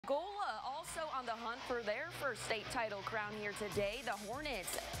Also on the hunt for their first state title crown here today, the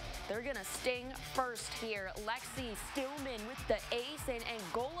Hornets. They're going to sting first here. Lexi Stillman with the ace, and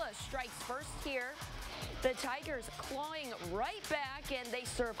Angola strikes first here. The Tigers clawing right back, and they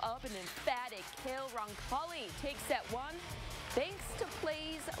serve up an emphatic kill. Roncalli takes set one. Thanks to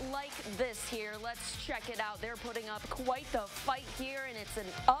plays like this here. Let's check it out. They're putting up quite the fight here, and it's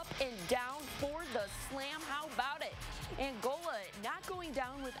an up and down for the slam. How about it? Angola not going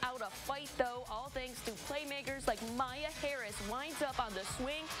down without a fight, though, all thanks to playmakers like Maya Harris. Winds up on the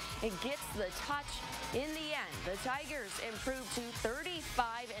swing and gets the touch. In the end, the Tigers improve to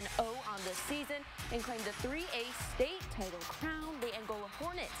 35-0 on the season and claim the 3A state title crown. The Angola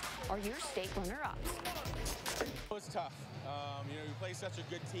Hornets are your state runner-ups. It was tough. We play such a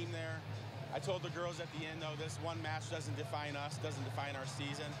good team there. I told the girls at the end, though, this one match doesn't define us, doesn't define our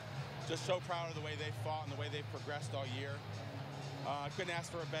season. Just so proud of the way they fought and the way they've progressed all year. I couldn't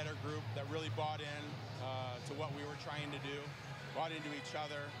ask for a better group that really bought in to what we were trying to do, bought into each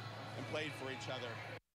other, and played for each other.